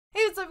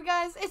up,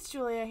 guys? It's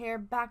Julia here,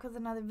 back with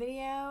another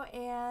video,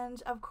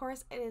 and of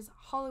course it is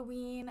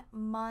Halloween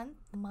month,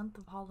 the month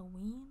of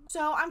Halloween.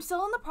 So I'm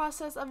still in the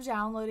process of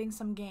downloading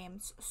some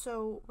games,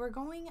 so we're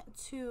going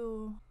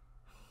to...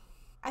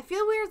 I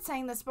feel weird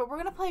saying this, but we're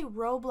gonna play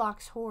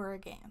Roblox horror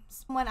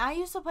games. When I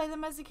used to play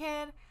them as a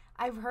kid,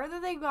 I've heard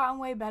that they've gotten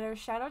way better.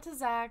 Shout out to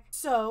Zach.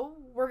 So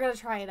we're gonna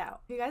try it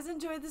out. If you guys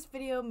enjoyed this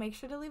video, make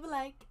sure to leave a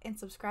like and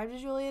subscribe to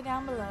Julia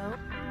down below.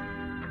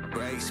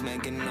 Brakes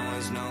making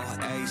noise, no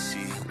AC.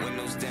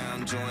 Windows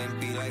down,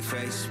 joint be like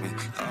face me.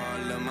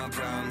 All of my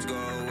problems go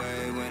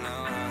away when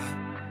I'm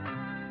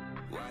high.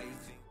 Why you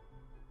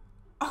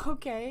think?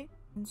 Okay.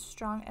 And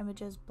strong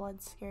images,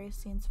 blood, scary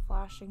scenes,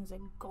 flashings,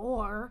 and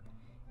gore.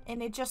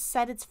 And it just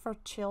said it's for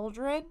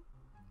children.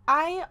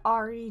 I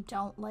already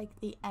don't like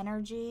the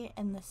energy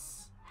in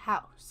this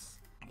house.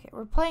 Okay,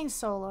 we're playing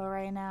solo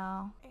right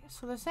now.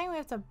 So they're saying we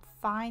have to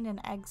find an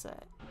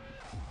exit.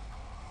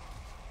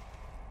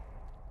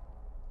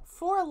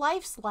 4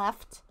 lives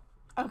left.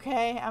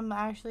 Okay, I'm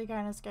actually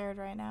kind of scared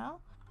right now.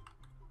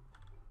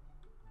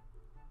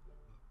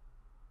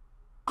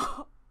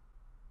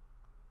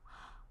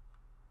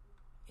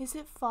 Is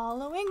it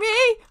following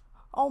me?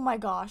 Oh my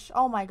gosh,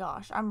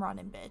 I'm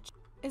running, bitch.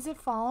 Is it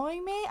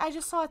following me? I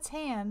just saw its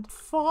hand.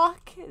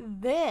 Fuck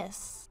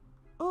this.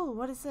 Oh,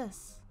 what is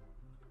this?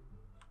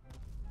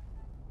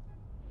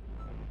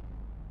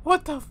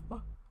 What the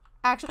fuck?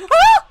 Actually,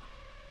 ah!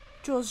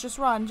 Jules, just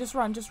run, just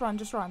run, just run,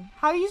 just run.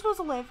 How are you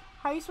supposed to live?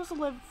 How are you supposed to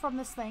live from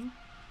this thing?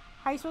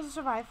 How are you supposed to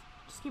survive?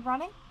 Just keep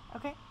running?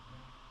 Okay.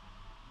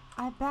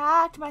 I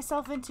backed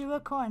myself into a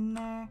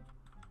corner.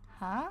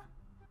 Huh?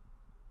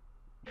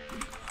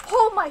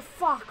 Oh my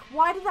fuck!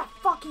 Why did that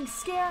fucking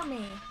scare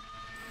me?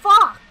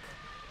 Fuck!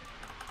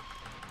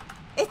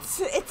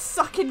 It's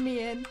sucking me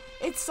in.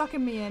 It's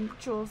sucking me in,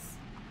 Jules.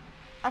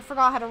 I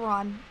forgot how to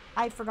run.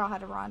 I forgot how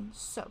to run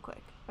so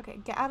quick. Okay,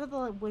 get out of the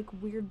like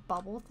weird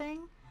bubble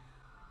thing.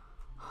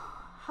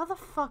 How the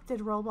fuck did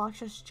Roblox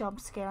just jump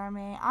scare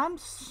me? I'm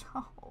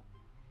so...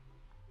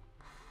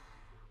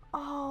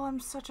 Oh, I'm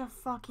such a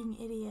fucking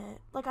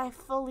idiot. Like, I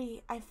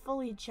fully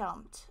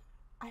jumped.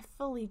 I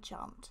fully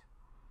jumped.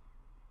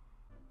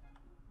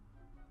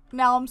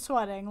 Now I'm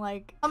sweating,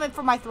 like, coming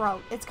from my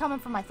throat. It's coming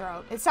from my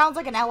throat. It sounds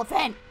like an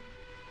elephant.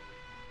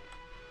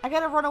 I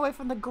gotta run away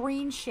from the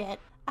green shit.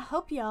 I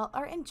hope y'all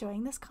are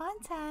enjoying this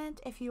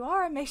content. If you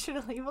are, make sure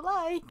to leave a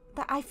like.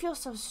 I feel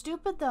so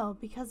stupid though,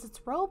 because it's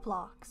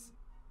Roblox.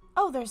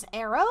 Oh, there's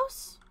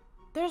arrows?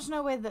 There's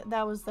no way that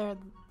that was there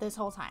this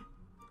whole time.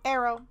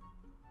 Arrow.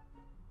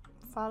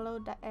 Follow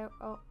the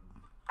arrow.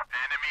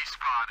 Enemy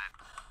spotted.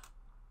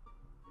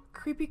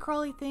 Creepy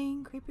crawly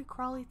thing, creepy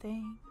crawly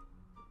thing.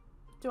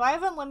 Do I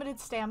have unlimited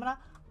stamina?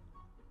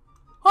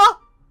 Huh?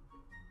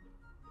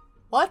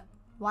 What?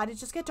 Why did it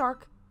just get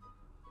dark?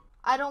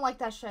 I don't like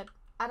that shit.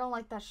 I don't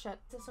like that shit.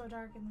 It's so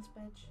dark in this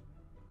bitch.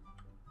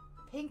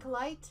 Pink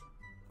light?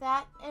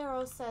 That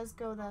arrow says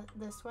go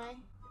this way.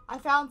 I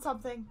found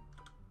something.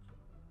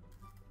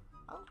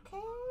 Okay,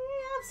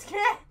 I'm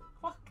scared.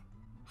 Fuck.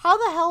 How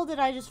the hell did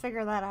I just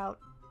figure that out?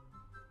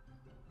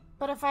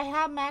 But if I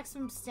have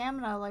maximum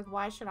stamina, like,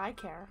 why should I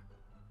care?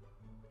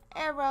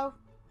 Arrow.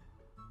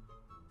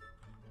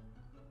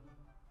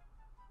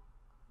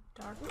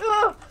 Dark.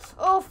 Ugh!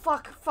 Oh,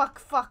 fuck, fuck,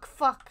 fuck,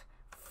 fuck,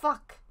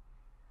 fuck,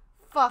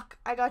 fuck.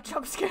 I got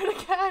jump scared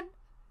again.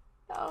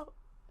 No.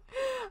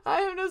 I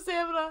have no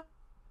stamina.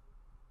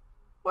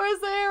 Where's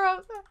the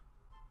arrows?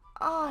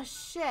 Oh,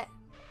 shit.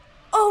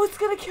 Oh, it's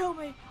gonna kill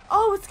me.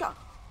 Oh, it's gonna...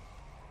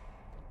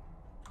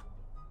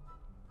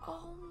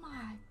 Oh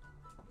my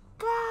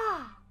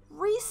god.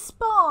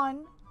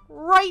 Respawn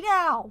right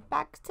now.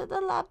 Back to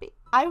the lobby.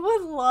 I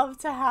would love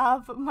to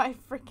have my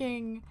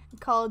freaking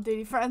Call of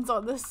Duty friends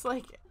on this,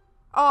 like...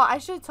 Oh, I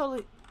should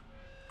totally...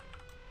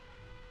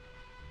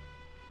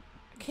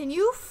 Can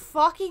you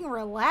fucking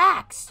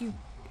relax,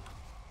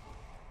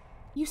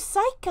 you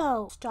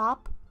psycho.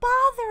 Stop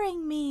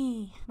bothering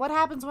me. What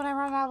happens when I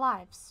run out of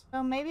lives?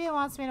 So maybe it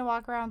wants me to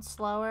walk around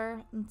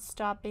slower and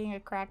stop being a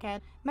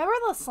crackhead. Remember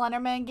the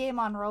Slenderman game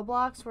on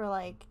Roblox where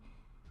like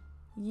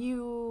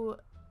you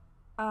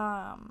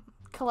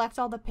collect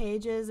all the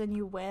pages and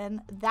you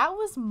win? That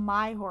was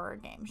my horror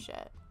game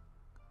shit.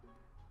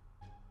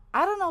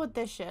 I don't know what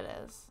this shit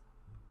is.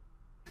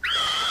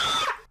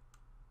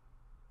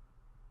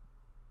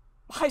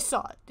 I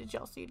saw it. Did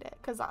y'all see that?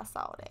 Because I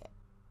saw it.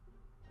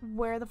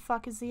 Where the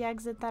fuck is the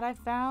exit that I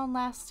found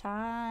last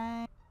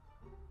time?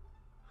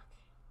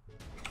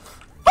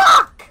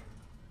 Fuck!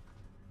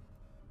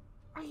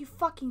 Are you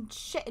fucking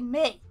shitting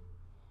me?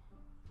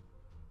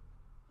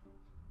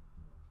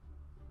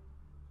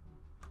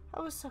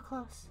 I was so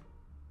close.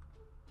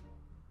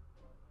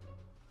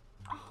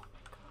 Oh my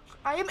gosh.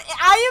 I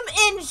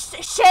am in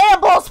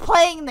shambles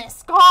playing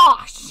this.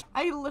 Gosh.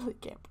 I literally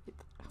can't breathe.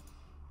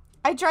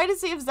 I tried to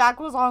see if Zach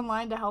was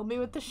online to help me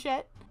with the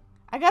shit.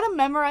 I gotta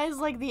memorize,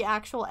 like, the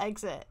actual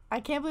exit. I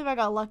can't believe I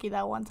got lucky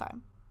that one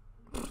time.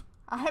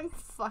 I'm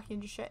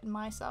fucking shitting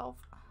myself.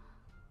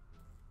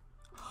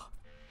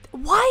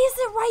 Why is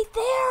it right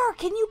there?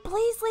 Can you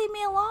please leave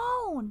me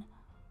alone?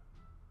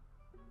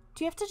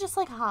 Do you have to just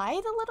like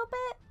hide a little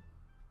bit?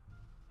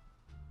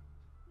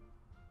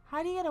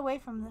 How do you get away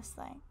from this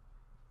thing?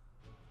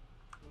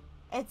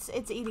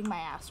 It's eating my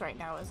ass right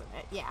now, isn't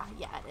it? Yeah,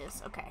 it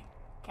is. Okay.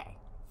 Okay.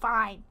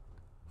 Fine.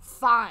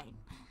 Fine.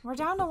 We're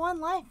down to 1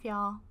 life,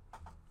 y'all.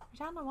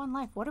 We're down to 1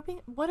 life. What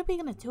are we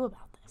gonna do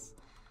about this?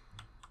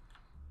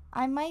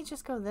 I might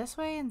just go this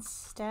way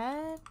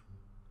instead.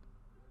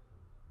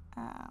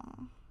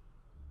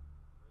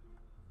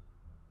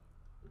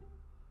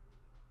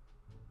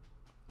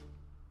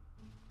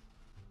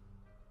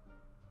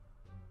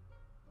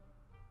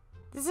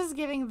 This is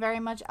giving very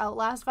much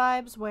Outlast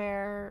vibes,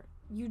 where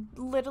you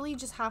literally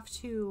just have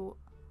to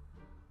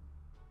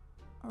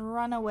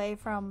run away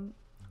from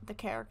the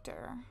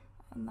character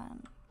and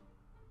then...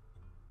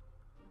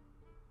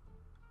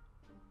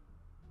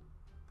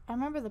 I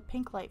remember the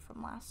pink light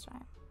from last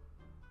time.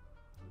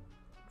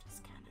 I'm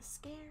just kind of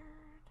scared.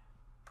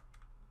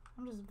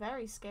 I'm just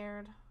very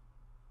scared.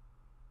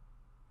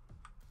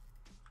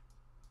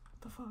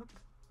 What the fuck?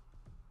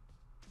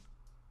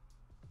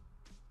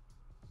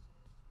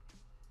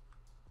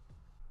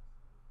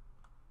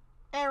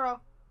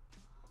 Arrow.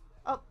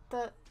 Oh,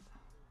 the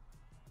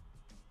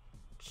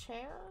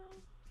chair?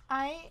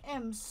 I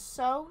am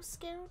so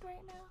scared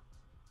right now.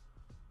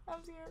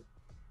 I'm scared.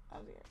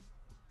 I'm scared.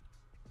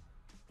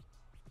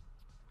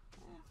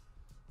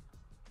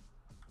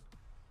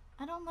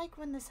 I don't like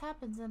when this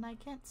happens and I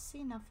can't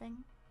see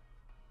nothing.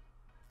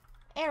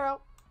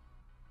 Arrow.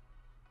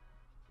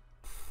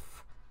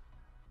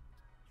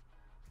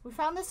 We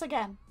found this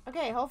again.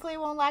 Okay, hopefully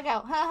it won't lag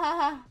out. Ha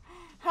ha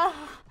ha.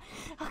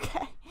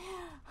 Okay.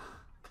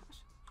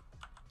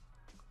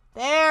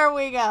 There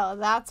we go.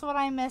 That's what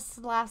I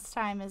missed last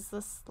time, is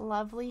this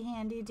lovely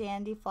handy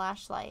dandy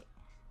flashlight.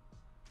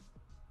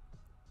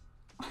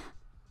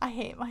 I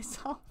hate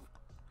myself.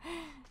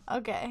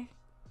 Okay.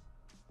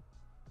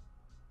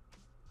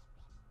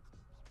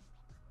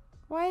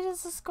 Why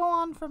does this go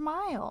on for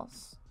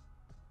miles?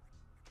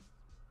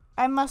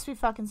 I must be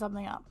fucking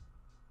something up.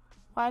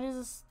 Why does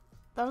this...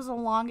 That was the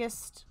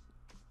longest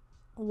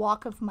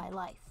walk of my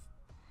life.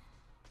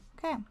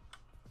 Okay.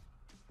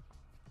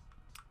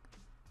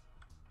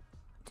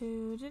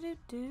 Do do do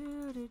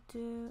do do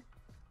do.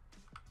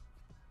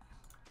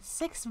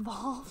 6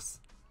 valves.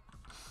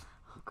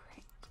 Oh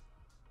great.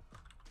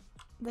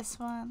 This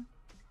one.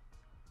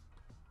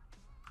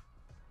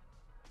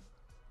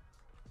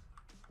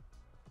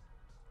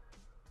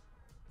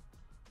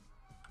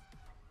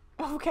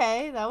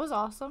 Okay, that was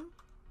awesome.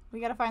 We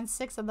gotta find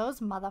 6 of those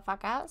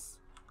motherfuckers.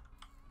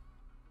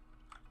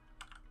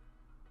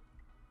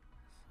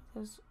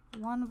 There's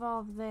 1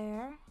 valve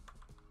there.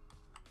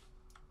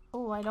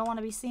 Oh, I don't want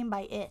to be seen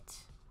by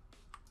it.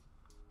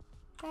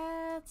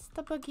 That's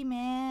the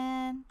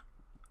boogeyman.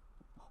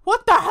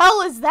 What the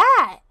hell is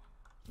that?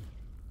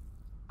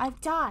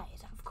 I've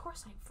died. Of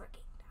course I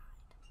freaking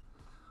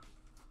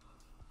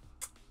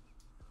died.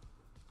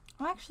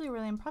 I'm actually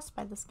really impressed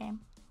by this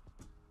game.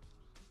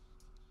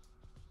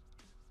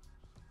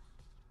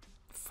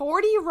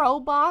 40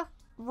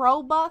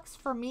 Robux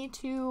for me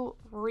to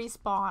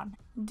respawn.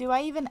 Do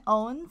I even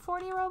own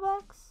 40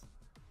 Robux?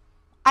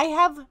 I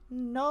have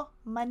no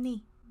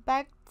money.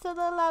 Back to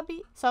the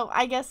lobby. So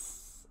I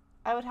guess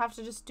I would have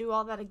to just do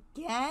all that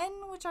again,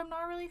 which I'm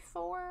not really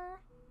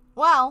for.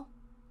 Well,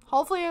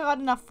 hopefully I got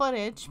enough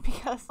footage,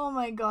 because oh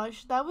my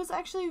gosh, that was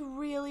actually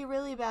really,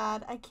 really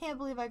bad. I can't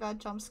believe I got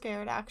jump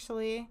scared,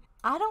 actually.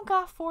 I don't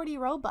got 40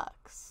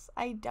 Robux.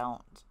 I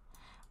don't.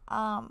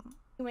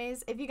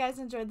 Anyways, if you guys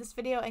enjoyed this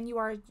video and you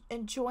are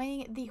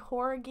enjoying the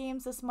horror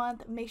games this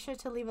month, make sure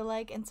to leave a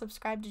like and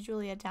subscribe to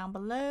Julia down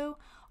below.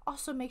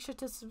 Also, make sure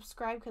to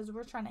subscribe because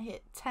we're trying to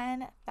hit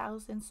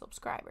 10,000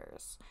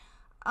 subscribers.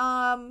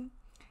 I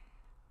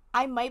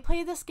might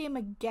play this game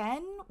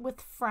again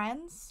with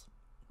friends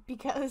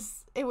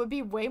because it would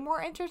be way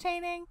more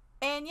entertaining.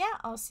 And yeah,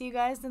 I'll see you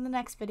guys in the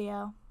next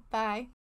video. Bye.